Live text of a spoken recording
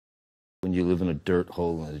when you live in a dirt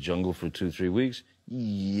hole in the jungle for 2-3 weeks,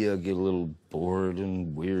 you get a little bored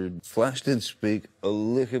and weird. Flash did speak a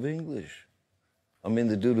lick of English. I mean,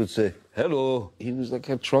 the dude would say, hello. He was like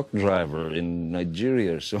a truck driver in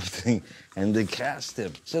Nigeria or something, and they cast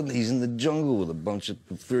him. Suddenly he's in the jungle with a bunch of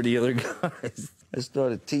 30 other guys. I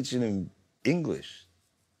started teaching him English.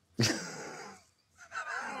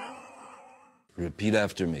 Repeat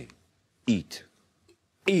after me. Eat.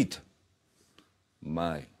 Eat.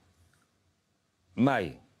 My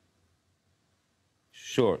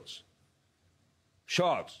shorts.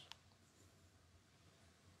 Shorts.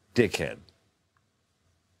 Dickhead.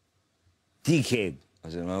 Dickhead. I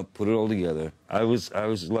said, no, put it all together. I was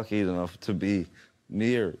lucky enough to be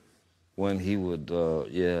near when he would,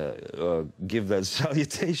 give that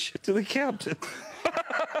salutation to the captain.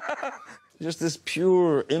 Just this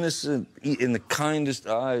pure, innocent, in the kindest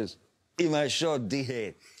eyes. Eat my short,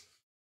 dickhead.